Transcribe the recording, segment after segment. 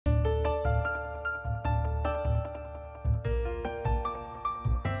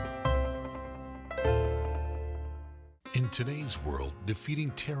today's world, defeating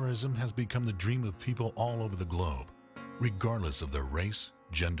terrorism has become the dream of people all over the globe, regardless of their race,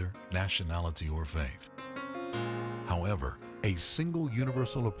 gender, nationality, or faith. However, a single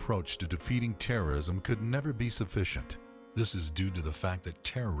universal approach to defeating terrorism could never be sufficient. This is due to the fact that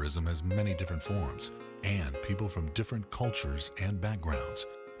terrorism has many different forms, and people from different cultures and backgrounds,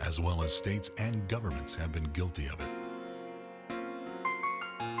 as well as states and governments, have been guilty of it.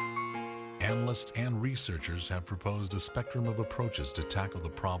 Analysts and researchers have proposed a spectrum of approaches to tackle the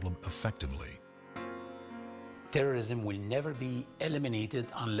problem effectively. Terrorism will never be eliminated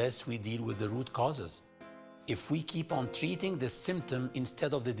unless we deal with the root causes. If we keep on treating the symptom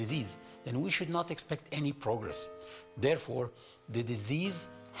instead of the disease, then we should not expect any progress. Therefore, the disease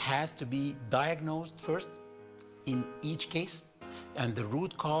has to be diagnosed first in each case, and the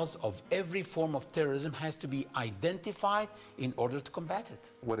root cause of every form of terrorism has to be identified in order to combat it.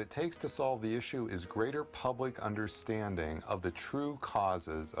 What it takes to solve the issue is greater public understanding of the true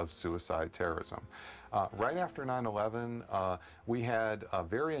causes of suicide terrorism. Right after 9/11, we had a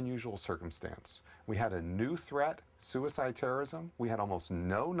very unusual circumstance. We had a new threat, suicide terrorism. We had almost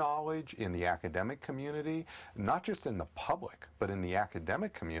no knowledge in the academic community, not just in the public, but in the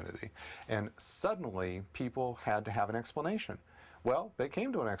academic community. And suddenly, people had to have an explanation. Well, they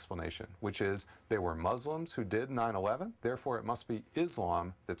came to an explanation, which is they were Muslims who did 9/11, therefore it must be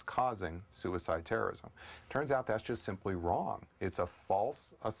Islam that's causing suicide terrorism. Turns out that's just simply wrong. It's a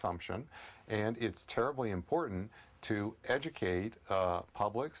false assumption, and it's terribly important to educate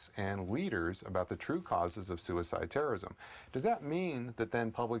publics and leaders about the true causes of suicide terrorism. Does that mean that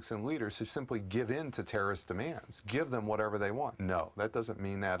then publics and leaders should simply give in to terrorist demands, give them whatever they want? No, that doesn't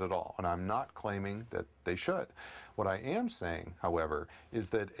mean that at all, and I'm not claiming that they should. What I am saying, however, is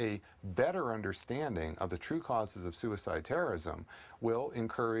that a better understanding of the true causes of suicide terrorism will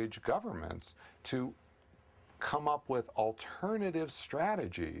encourage governments to come up with alternative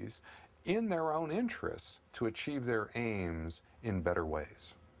strategies in their own interests to achieve their aims in better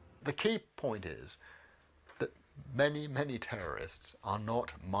ways. The key point is that many terrorists are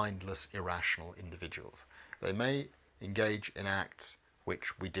not mindless, irrational individuals. They may engage in acts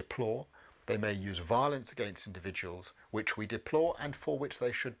which we deplore. They may use violence against individuals which we deplore and for which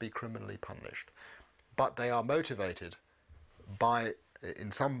they should be criminally punished. But they are motivated by,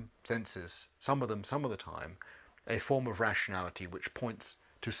 in some senses, some of the time, a form of rationality which points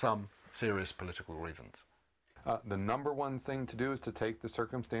to some serious political grievance. The number one thing to do is to take the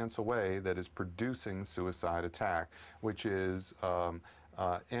circumstance away that is producing suicide attack, which is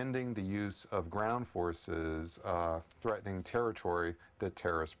ending the use of ground forces threatening territory that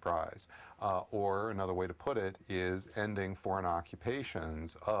terrorists prize. Or another way to put it is ending foreign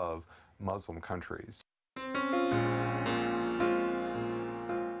occupations of Muslim countries.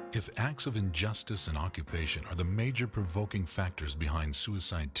 If acts of injustice and occupation are the major provoking factors behind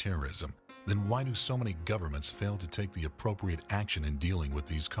suicide terrorism, then why do so many governments fail to take the appropriate action in dealing with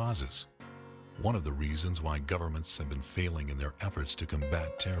these causes? One of the reasons why governments have been failing in their efforts to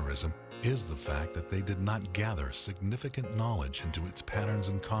combat terrorism is the fact that they did not gather significant knowledge into its patterns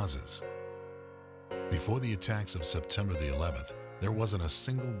and causes. Before the attacks of September the 11th, there wasn't a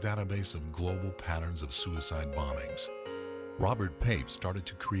single database of global patterns of suicide bombings. Robert Pape started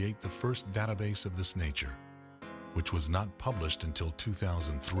to create the first database of this nature, which was not published until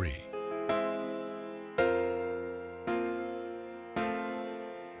 2003.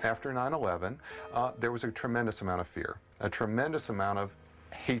 After 9/11, there was a tremendous amount of fear, a tremendous amount of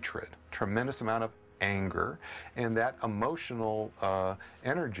hatred, tremendous amount of anger, and that emotional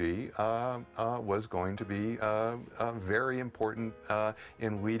energy was going to be very important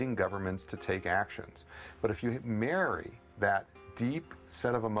in leading governments to take actions. But if you marry that deep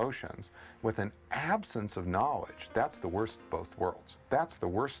set of emotions with an absence of knowledge, that's the worst of both worlds. That's the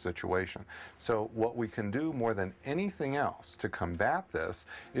worst situation. So what we can do more than anything else to combat this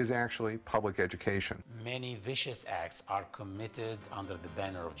is actually public education. Many vicious acts are committed under the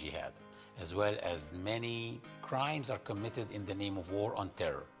banner of jihad, as well as many crimes are committed in the name of war on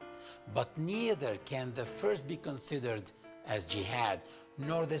terror. But neither can the first be considered as jihad,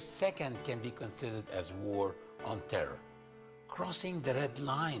 nor the second can be considered as war on terror. Crossing the red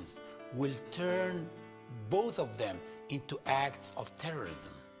lines will turn both of them into acts of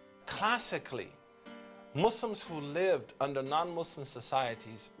terrorism. Classically, Muslims who lived under non-Muslim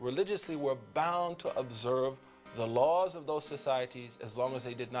societies religiously were bound to observe the laws of those societies as long as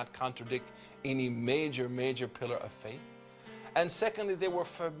they did not contradict any major pillar of faith. And secondly, they were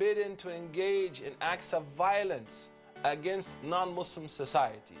forbidden to engage in acts of violence against non-Muslim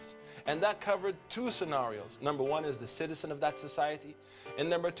societies. And that covered two scenarios. Number one is the citizen of that society, and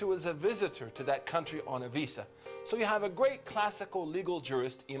number two is a visitor to that country on a visa. So you have a great classical legal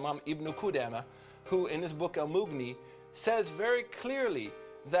jurist, Imam Ibn Qudama, who in his book Al-Mughni says very clearly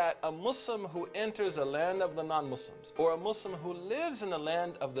that a Muslim who enters a land of the non-Muslims, or a Muslim who lives in the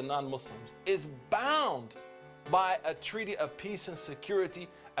land of the non-Muslims, is bound by a treaty of peace and security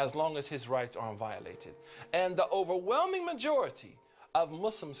as long as his rights aren't violated. And the overwhelming majority of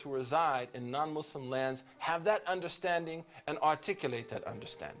Muslims who reside in non-Muslim lands have that understanding and articulate that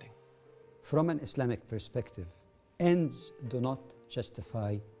understanding. From an Islamic perspective, ends do not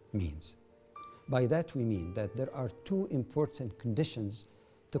justify means. By that we mean that there are two important conditions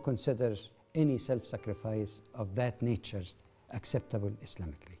to consider any self-sacrifice of that nature acceptable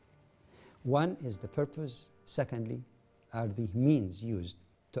Islamically. One is the purpose, secondly are the means used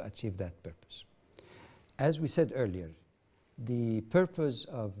to achieve that purpose. As we said earlier, the purpose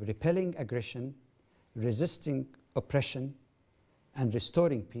of repelling aggression, resisting oppression, and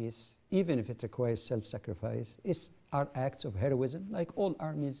restoring peace, even if it requires self-sacrifice, are acts of heroism, like all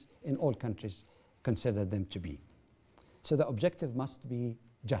armies in all countries consider them to be. So the objective must be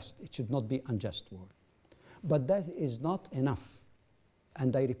just. It should not be unjust war. But that is not enough.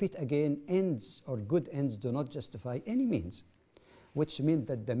 And I repeat again, ends or good ends do not justify any means, which means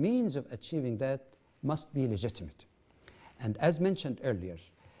that the means of achieving that must be legitimate. And as mentioned earlier,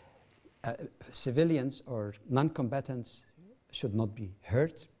 civilians or non-combatants should not be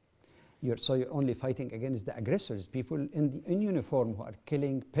hurt. So you're only fighting against the aggressors, people in uniform who are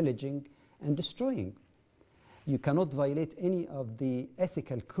killing, pillaging, and destroying. You cannot violate any of the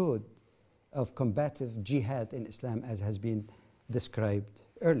ethical code of combative jihad in Islam as has been described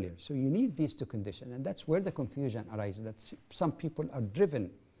earlier. So you need these two conditions, and that's where the confusion arises, that some people are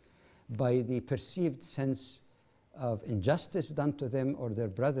driven by the perceived sense of injustice done to them or their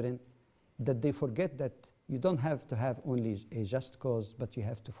brethren, that they forget that you don't have to have only a just cause, but you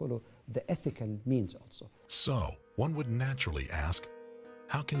have to follow the ethical means also. So, one would naturally ask,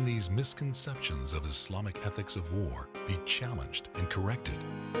 how can these misconceptions of Islamic ethics of war be challenged and corrected?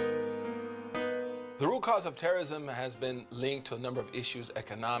 The root cause of terrorism has been linked to a number of issues: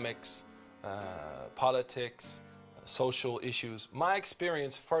 economics, politics, social issues. My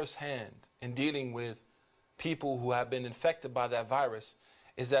experience firsthand in dealing with people who have been infected by that virus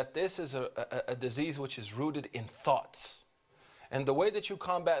is that this is a disease which is rooted in thoughts. And the way that you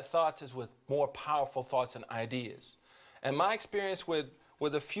combat thoughts is with more powerful thoughts and ideas. And my experience with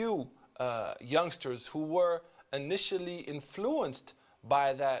a few youngsters who were initially influenced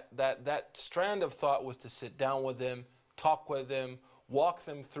by that strand of thought was to sit down with them, talk with them, walk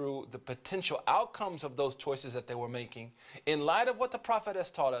them through the potential outcomes of those choices that they were making in light of what the Prophet has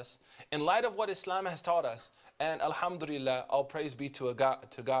taught us, in light of what Islam has taught us. And alhamdulillah, all praise be to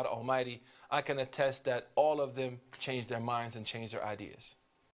God Almighty, I can attest that all of them changed their minds and changed their ideas.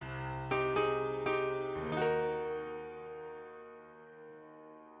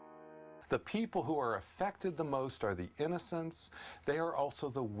 The people who are affected the most are the innocents. They are also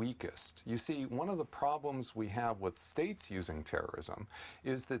the weakest. You see, one of the problems we have with states using terrorism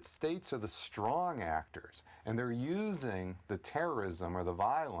is that states are the strong actors, and they're using the terrorism or the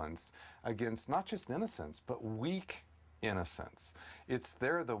violence against not just innocents, but weak innocents.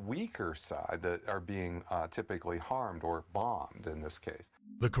 They're the weaker side that are being typically harmed or bombed in this case.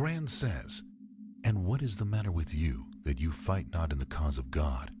 The Quran says, "And what is the matter with you, that you fight not in the cause of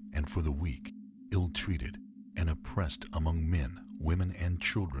God, and for the weak, ill-treated, and oppressed among men, women, and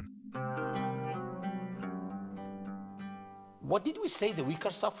children?" What did we say the weak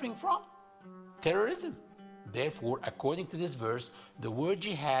are suffering from? Terrorism. Therefore, according to this verse, the word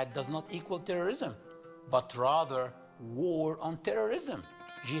jihad does not equal terrorism, but rather war on terrorism.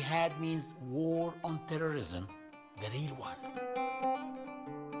 Jihad means war on terrorism, the real one.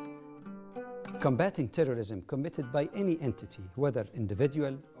 Combating terrorism committed by any entity, whether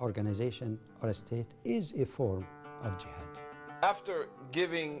individual, organization, or a state, is a form of jihad. After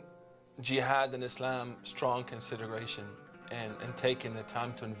giving jihad in Islam strong consideration and taking the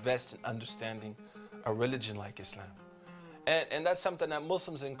time to invest in understanding a religion like Islam, and that's something that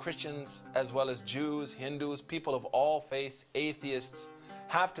Muslims and Christians, as well as Jews, Hindus, people of all faiths, atheists,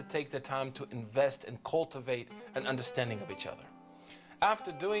 have to take the time to invest and cultivate an understanding of each other.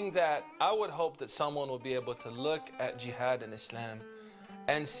 After doing that, I would hope that someone will be able to look at jihad in Islam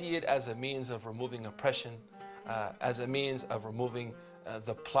and see it as a means of removing oppression, as a means of removing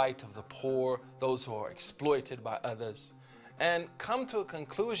the plight of the poor, those who are exploited by others, and come to a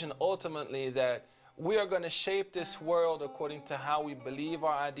conclusion ultimately that we are going to shape this world according to how we believe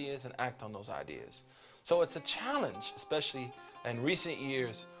our ideas and act on those ideas. So it's a challenge, especially in recent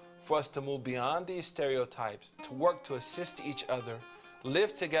years, for us to move beyond these stereotypes, to work to assist each other,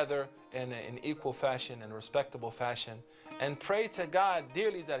 live together in an equal fashion and respectable fashion, and pray to God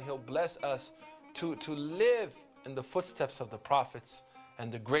dearly that He'll bless us to live in the footsteps of the prophets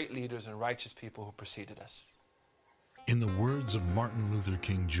and the great leaders and righteous people who preceded us. In the words of Martin Luther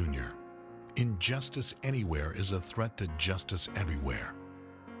King Jr., injustice anywhere is a threat to justice everywhere.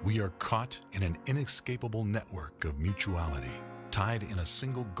 We are caught in an inescapable network of mutuality, tied in a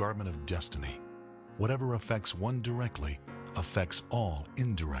single garment of destiny. Whatever affects one directly affects all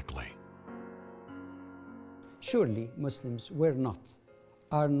indirectly. Surely Muslims were not,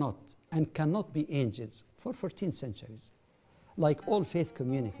 are not, and cannot be angels for 14 centuries. Like all faith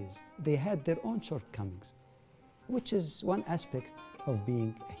communities, they had their own shortcomings, which is one aspect of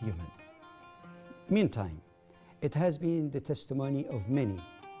being a human. Meantime, it has been the testimony of many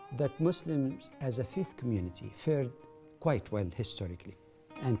that Muslims as a faith community fared quite well historically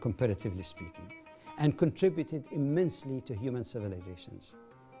and comparatively speaking, and contributed immensely to human civilizations.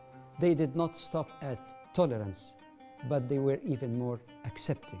 They did not stop at tolerance, but they were even more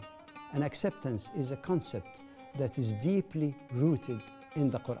accepting. And acceptance is a concept that is deeply rooted in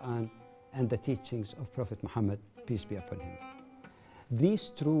the Quran and the teachings of Prophet Muhammad, peace be upon him. These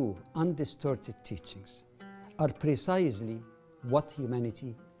true, undistorted teachings are precisely what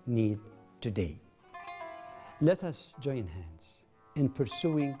humanity needs today. Let us join hands in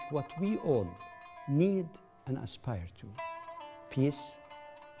pursuing what we all need and aspire to: peace,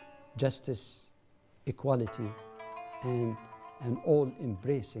 justice, equality, and an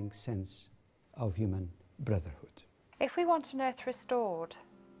all-embracing sense of human brotherhood. If we want an earth restored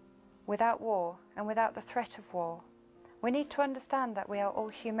without war and without the threat of war, we need to understand that we are all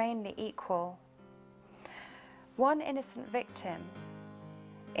humanely equal. One innocent victim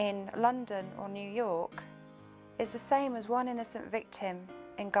in London or New York is the same as one innocent victim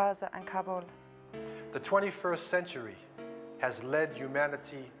in Gaza and Kabul. The 21st century has led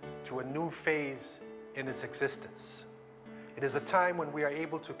humanity to a new phase in its existence. It is a time when we are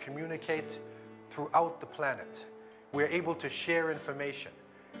able to communicate throughout the planet. We are able to share information.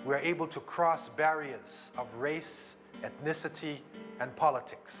 We are able to cross barriers of race, ethnicity, and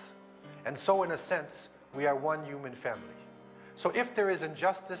politics. And so, in a sense, we are one human family. So if there is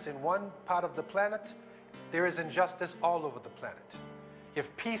injustice in one part of the planet, there is injustice all over the planet.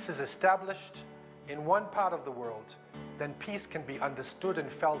 If peace is established in one part of the world, then peace can be understood and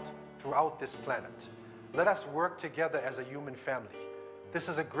felt throughout this planet. Let us work together as a human family. This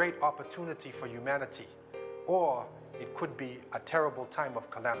is a great opportunity for humanity, or it could be a terrible time of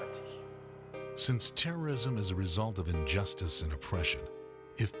calamity. Since terrorism is a result of injustice and oppression,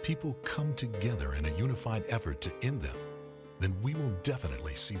 if people come together in a unified effort to end them, then we will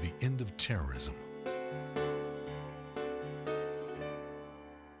definitely see the end of terrorism.